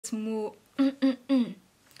Let's move.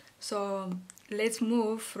 So let's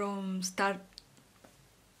move from start.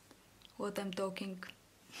 What I'm talking.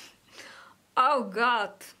 Oh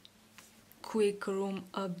God! Quick room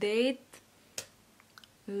update.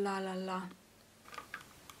 La la la.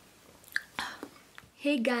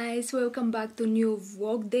 Hey guys, welcome back to new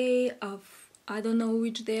vlog day of I don't know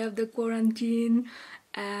which day of the quarantine.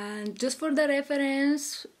 And just for the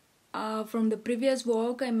reference, from the previous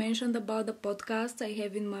vlog I mentioned about the podcasts I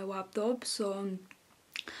have in my laptop, so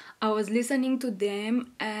I was listening to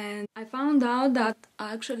them and I found out that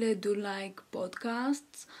I actually do like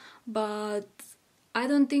podcasts, but I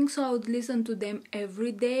don't think so I would listen to them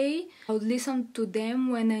every day. I would listen to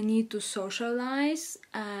them when I need to socialize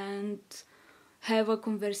and have a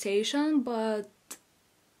conversation, but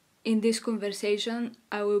in this conversation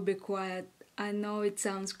I will be quiet. I know it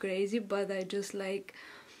sounds crazy, but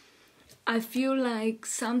I feel like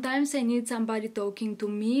sometimes I need somebody talking to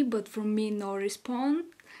me, but from me no response.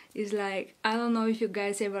 It's like, I don't know if you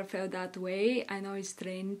guys ever felt that way. I know it's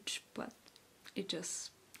strange, but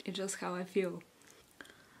it's just how I feel.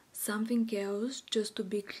 Something else, just to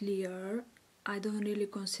be clear, I don't really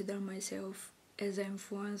consider myself as an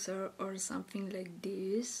influencer or something like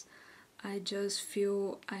this. I just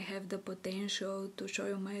feel I have the potential to show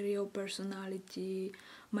you my real personality,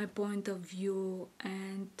 my point of view,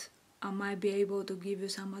 and I might be able to give you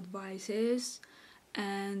some advices,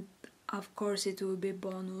 and of course it will be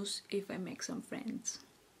bonus if I make some friends.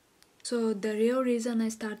 So the real reason I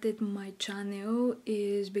started my channel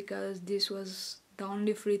is because this was the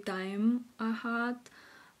only free time I had,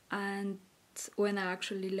 and when I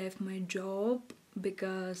actually left my job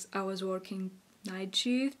because I was working night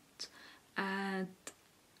shift and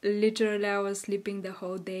literally I was sleeping the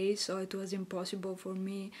whole day, so it was impossible for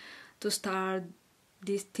me to start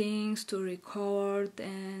these things, to record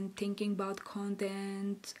and thinking about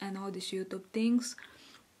content and all these YouTube things.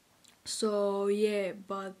 So yeah,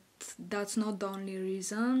 but that's not the only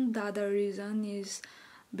reason. The other reason is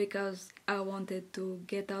because I wanted to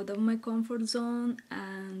get out of my comfort zone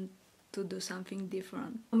and to do something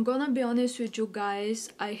different. I'm gonna be honest with you guys,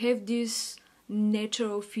 I have this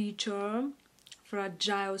natural feature,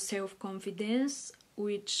 fragile self-confidence,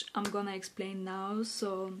 which I'm gonna explain now.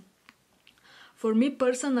 So for me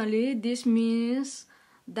personally, this means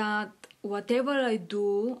that whatever I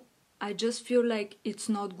do, I just feel like it's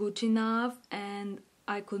not good enough and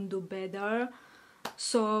I could do better.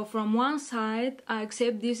 So from one side, I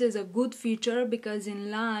accept this as a good feature because in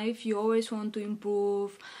life you always want to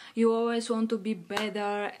improve, you always want to be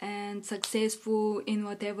better and successful in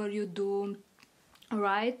whatever you do,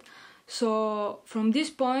 right? So from this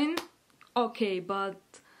point, okay, but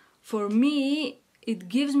for me, it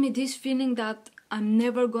gives me this feeling that I'm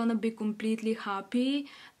never gonna be completely happy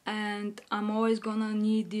and I'm always gonna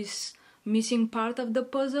need this missing part of the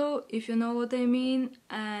puzzle, if you know what I mean.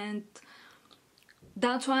 And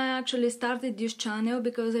that's why I actually started this channel,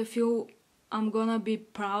 because I feel I'm gonna be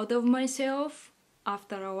proud of myself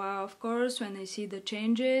after a while, of course, when I see the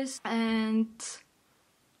changes. And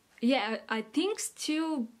yeah, I think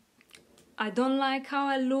still I don't like how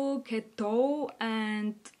I look at all,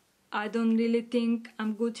 and I don't really think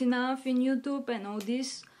I'm good enough in YouTube and all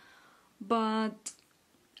this, but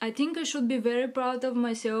I think I should be very proud of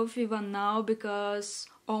myself even now, because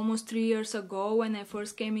almost 3 years ago when I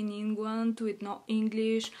first came in England with no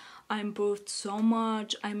English, I improved so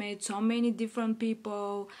much, I met so many different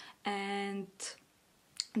people, and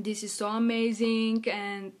this is so amazing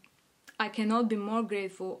and I cannot be more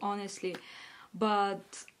grateful, honestly.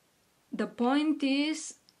 But the point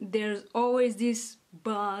is, there's always this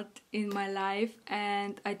but in my life,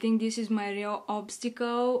 and I think this is my real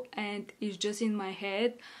obstacle and it's just in my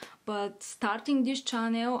head. But starting this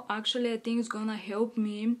channel, actually I think it's gonna help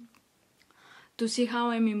me to see how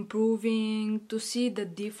I'm improving, to see the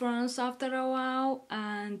difference after a while.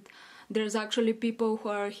 And there's actually people who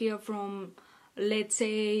are here from, let's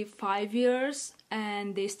say, 5 years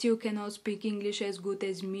and they still cannot speak English as good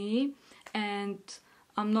as me. And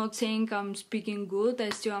I'm not saying I'm speaking good,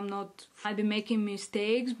 I'd be making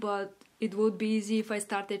mistakes, but it would be easy if I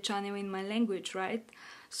started channeling my language, right?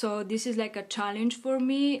 So this is like a challenge for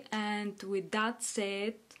me, and with that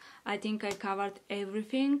said, I think I covered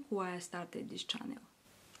everything why I started this channel.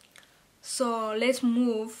 So let's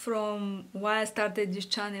move from why I started this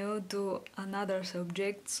channel to another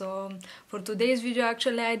subject. So for today's video,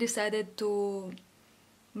 actually I decided to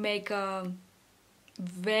make a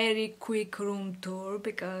very quick room tour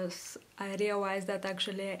because I realized that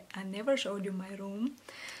actually I never showed you my room.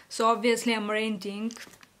 So obviously I'm renting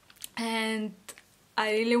and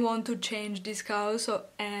I really want to change this house,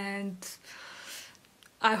 and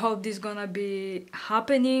I hope this gonna be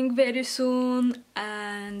happening very soon.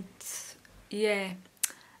 And yeah,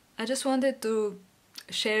 I just wanted to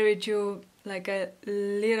share with you like a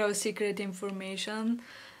little secret information,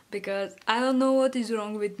 because I don't know what is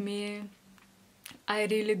wrong with me. I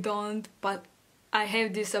really don't, but I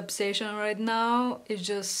have this obsession right now. It's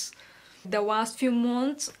just the last few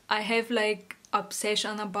months I have like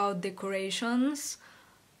obsession about decorations,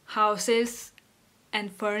 houses,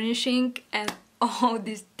 and furnishing and all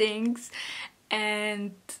these things.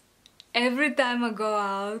 And every time I go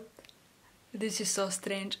out, this is so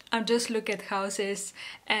strange, I just look at houses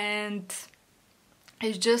and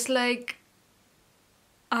it's just like,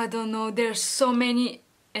 I don't know, there's so many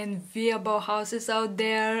enviable houses out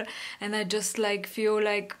there, and I just like feel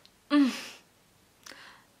like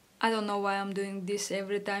I don't know why I'm doing this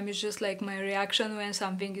every time. It's just like my reaction when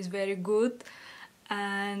something is very good.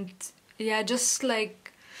 And yeah, just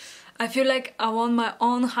like I feel like I want my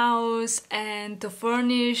own house and to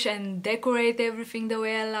furnish and decorate everything the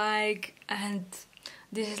way I like. And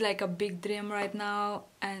this is like a big dream right now.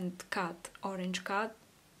 And cat, orange cat,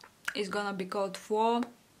 is gonna be called Flo,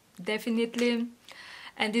 definitely.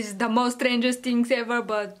 And this is the most strangest things ever,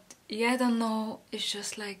 but yeah, I don't know, it's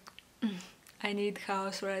just like I need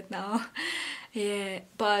house right now. Yeah,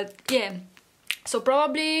 but yeah, so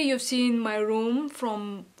probably you've seen my room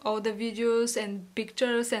from all the videos and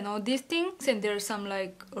pictures and all these things, and there's some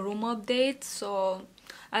like room updates, so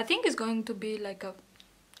I think it's going to be like a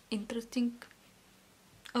interesting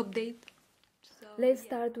update. So let's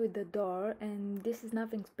start with the door, and this is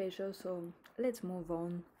nothing special, so let's move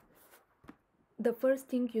on. The first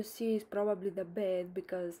thing you see is probably the bed,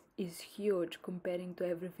 because it's huge comparing to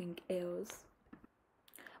everything else.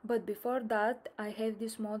 But before that, I have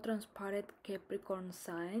this small transparent Capricorn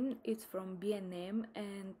sign. It's from B&M,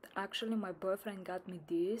 and actually my boyfriend got me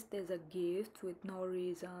this as a gift with no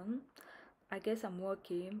reason. I guess I'm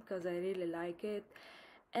lucky because I really like it.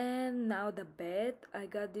 And now the bed, I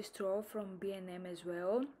got this throw from B&M as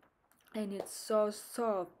well, and it's so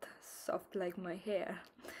soft like my hair.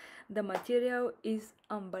 The material is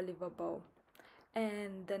unbelievable.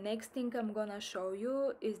 And the next thing I'm gonna show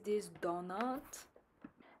you is this donut,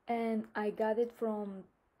 and I got it from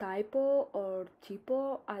Typo or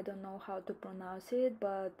Tipo, I don't know how to pronounce it,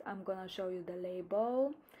 but I'm gonna show you the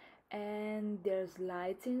label. And there's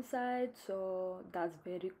lights inside, so that's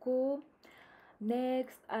very cool.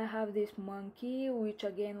 Next, I have this monkey, which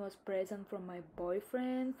again was present from my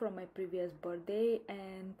boyfriend from my previous birthday,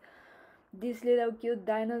 and this little cute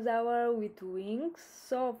dinosaur with wings,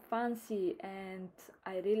 so fancy. And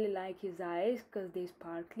I really like his eyes because they're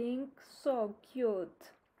sparkling, so cute.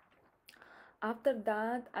 After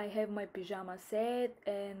that, I have my pajama set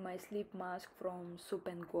and my sleep mask from Soup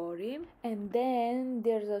and Glory. And then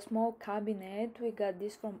there's a small cabinet. We got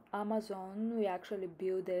this from Amazon. We actually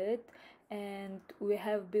built it, and we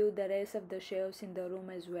have built the rest of the shelves in the room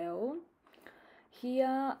as well.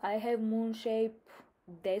 Here I have moon shape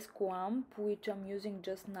desk lamp, which I'm using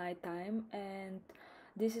just nighttime, and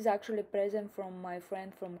this is actually present from my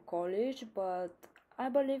friend from college, but I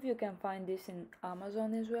believe you can find this in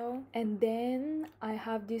Amazon as well. And then I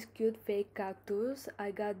have this cute fake cactus. I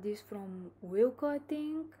got this from Wilco, I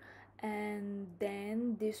think. And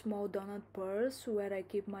then this small donut purse where I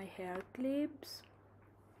keep my hair clips.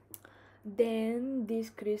 Then these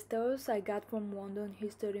crystals I got from London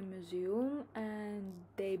History Museum, and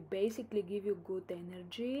they basically give you good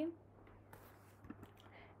energy.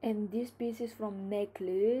 And this piece is from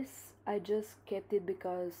Necklace. I just kept it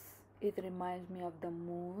because it reminds me of the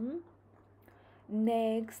moon.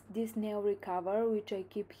 Next, this nail recover, which I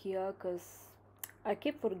keep here because I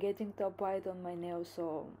keep forgetting to apply it on my nails,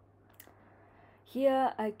 so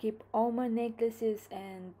here I keep all my necklaces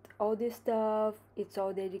and all this stuff. It's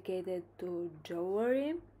all dedicated to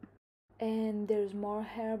jewelry. And there's more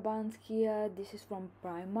hair bands here. This is from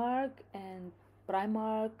Primark, and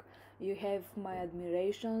Primark, you have my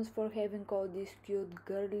admirations for having all these cute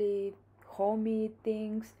girly homey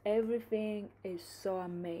things. Everything is so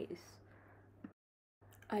amazing.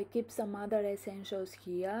 I keep some other essentials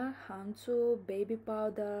here: Hansu, baby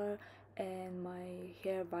powder, and my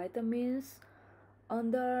hair vitamins.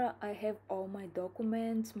 Under I have all my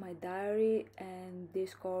documents, my diary, and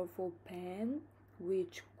this colorful pen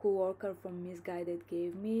which co-worker from Misguided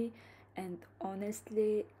gave me, and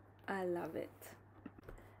honestly I love it.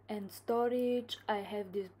 And storage, I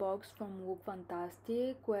have this box from Look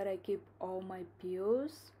Fantastic where I keep all my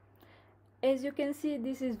pills. As you can see,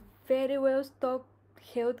 this is very well stocked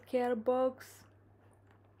healthcare box.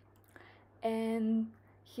 And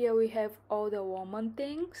here we have all the woman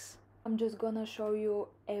things. I'm just gonna show you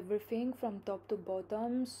everything from top to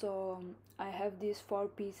bottom. So I have these 4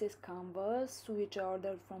 pieces canvas which I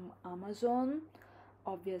ordered from Amazon.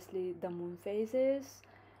 Obviously the moon phases.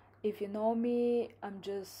 If you know me, I'm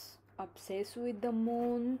just obsessed with the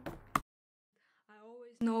moon. I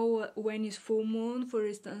always know when is full moon. For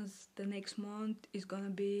instance, the next month is gonna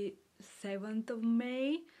be 7th of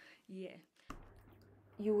May. Yeah.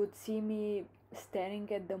 You would see me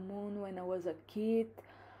staring at the moon when I was a kid.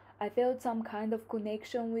 I felt some kind of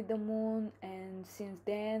connection with the moon, and since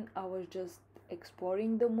then I was just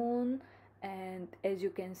exploring the moon. And as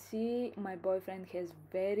you can see, my boyfriend has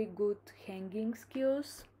very good hanging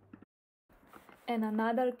skills. And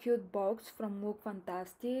another cute box from Look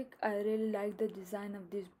Fantastic. I really like the design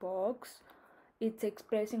of this box. It's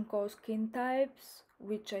expressing all skin types,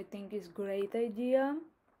 which I think is great idea.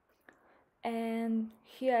 And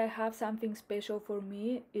here I have something special for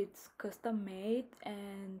me. It's custom made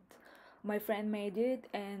and my friend made it,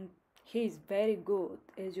 and he's very good,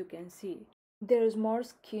 as you can see. There's more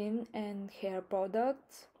skin and hair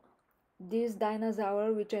products. This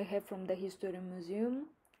dinosaur which I have from the history museum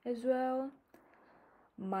as well.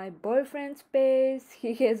 My boyfriend's space,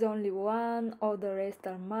 he has only one, all the rest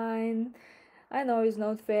are mine. I know it's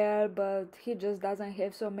not fair, but he just doesn't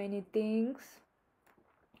have so many things.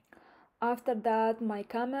 After that, my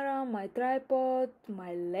camera, my tripod,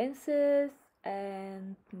 my lenses,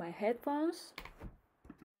 and my headphones.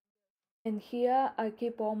 And here I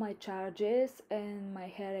keep all my charges and my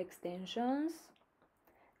hair extensions.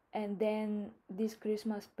 And then this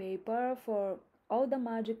Christmas paper for all the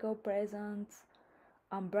magical presents.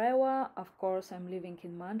 Umbrella, of course I'm living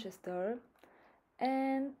in Manchester.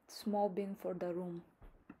 And small bin for the room.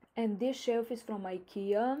 And this shelf is from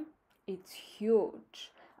IKEA. It's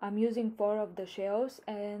huge. I'm using 4 of the shelves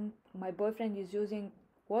and my boyfriend is using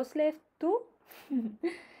what's left too.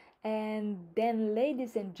 And then,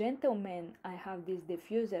 ladies and gentlemen, I have this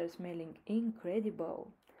diffuser smelling incredible.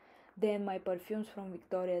 Then my perfumes from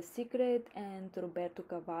Victoria's Secret and Roberto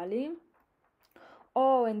Cavalli.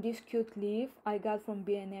 Oh, and this cute leaf I got from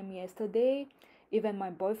B&M yesterday. Even my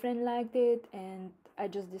boyfriend liked it, and I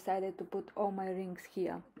just decided to put all my rings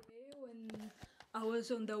here. When I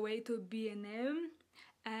was on the way to B&M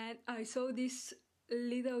and I saw this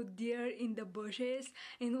little deer in the bushes,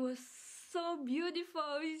 and it was so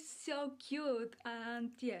beautiful, it's so cute,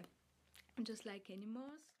 and yeah, just like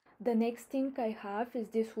animals. The next thing I have is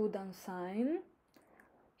this wooden sign.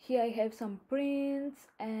 Here I have some prints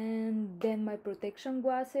and then my protection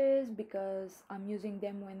glasses because I'm using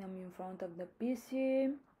them when I'm in front of the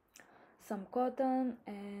PC. Some cotton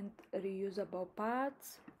and reusable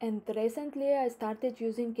pads. And recently I started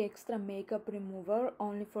using extra makeup remover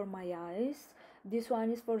only for my eyes. This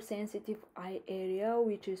one is for sensitive eye area,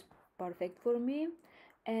 which is perfect for me.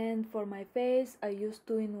 And for my face I use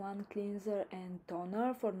 2-in-1 cleanser and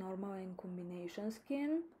toner for normal and combination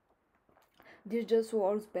skin. This just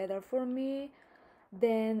works better for me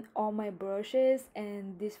than all my brushes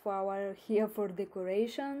and this flower here for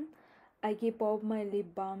decoration. I keep all my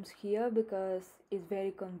lip balms here because it's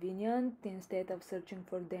very convenient instead of searching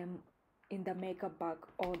for them in the makeup bag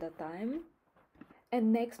all the time.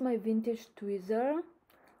 And next, my vintage tweezer,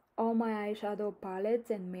 all my eyeshadow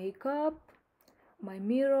palettes and makeup, my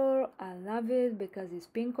mirror. I love it because it's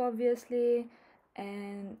pink obviously,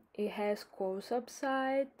 and it has close-up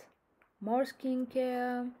side, more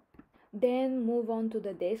skincare. Then move on to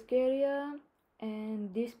the desk area,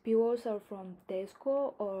 and these pillows are from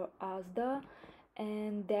Tesco or Asda,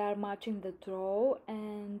 and they are matching the throw.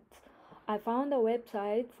 And I found a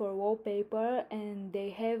website for wallpaper and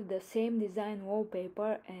they have the same design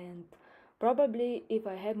wallpaper, and probably if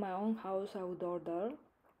I had my own house I would order.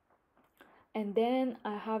 And then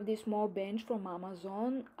I have this small bench from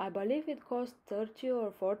Amazon. I believe it costs 30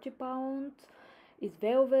 or 40 pounds. It's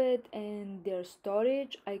velvet and there's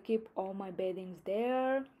storage. I keep all my beddings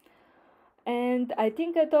there. And I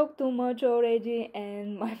think I talk too much already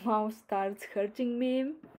and my mouth starts hurting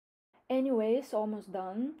me. Anyways, almost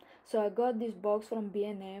done. So I got this box from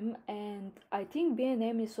B&M and I think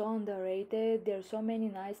B&M is so underrated. There's so many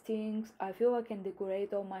nice things. I feel I can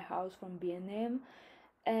decorate all my house from B&M.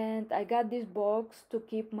 And I got this box to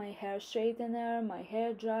keep my hair straightener, my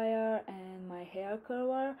hair dryer and my hair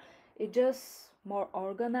curler. It's just more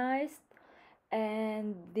organized.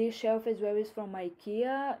 And this shelf as well is from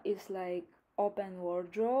IKEA. It's like open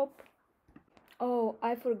wardrobe. Oh,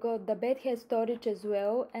 I forgot, the bed has storage as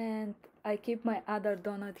well, and I keep my other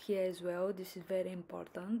donut here as well. This is very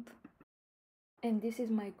important. And this is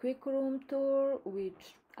my quick room tour,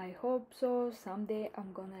 which I hope so someday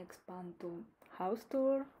I'm gonna expand to house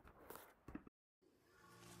tour.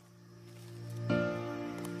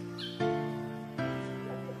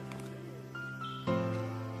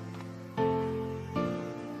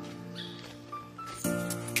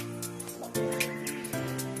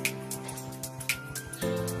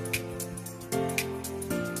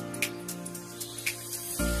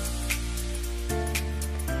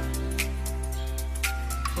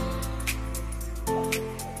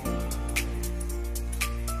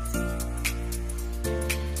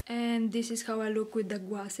 and this is how I look with the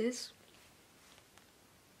glasses.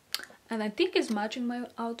 And I think it's matching my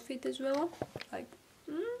outfit as well, like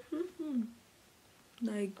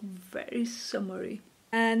very summery.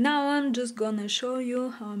 And now I'm just gonna show you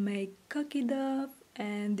how I make cookie dough,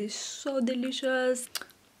 and it's so delicious.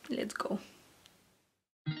 Let's go.